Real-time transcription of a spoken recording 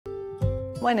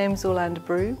My name's Orlanda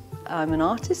Broom. I'm an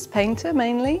artist, painter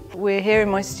mainly. We're here in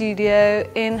my studio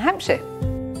in Hampshire.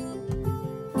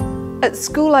 At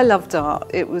school I loved art.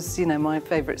 It was, my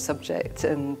favourite subject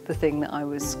and the thing that I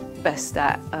was best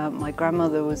at. My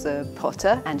grandmother was a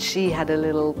potter and she had a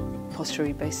little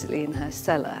pottery basically in her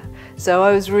cellar. So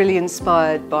I was really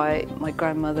inspired by my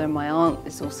grandmother. My aunt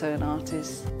is also an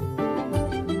artist.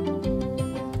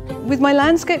 With my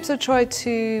landscapes I try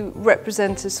to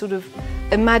represent a sort of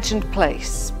imagined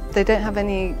place. They don't have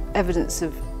any evidence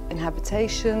of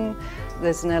inhabitation.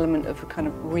 There's an element of a kind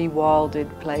of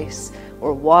rewilded place or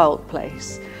a wild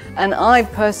place. And I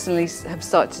personally have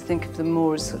started to think of them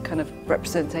more as kind of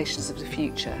representations of the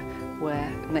future, where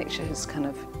nature has kind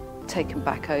of taken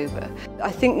back over.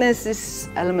 I think there's this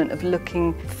element of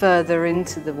looking further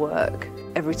into the work.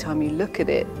 Every time you look at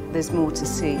it, there's more to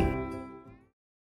see.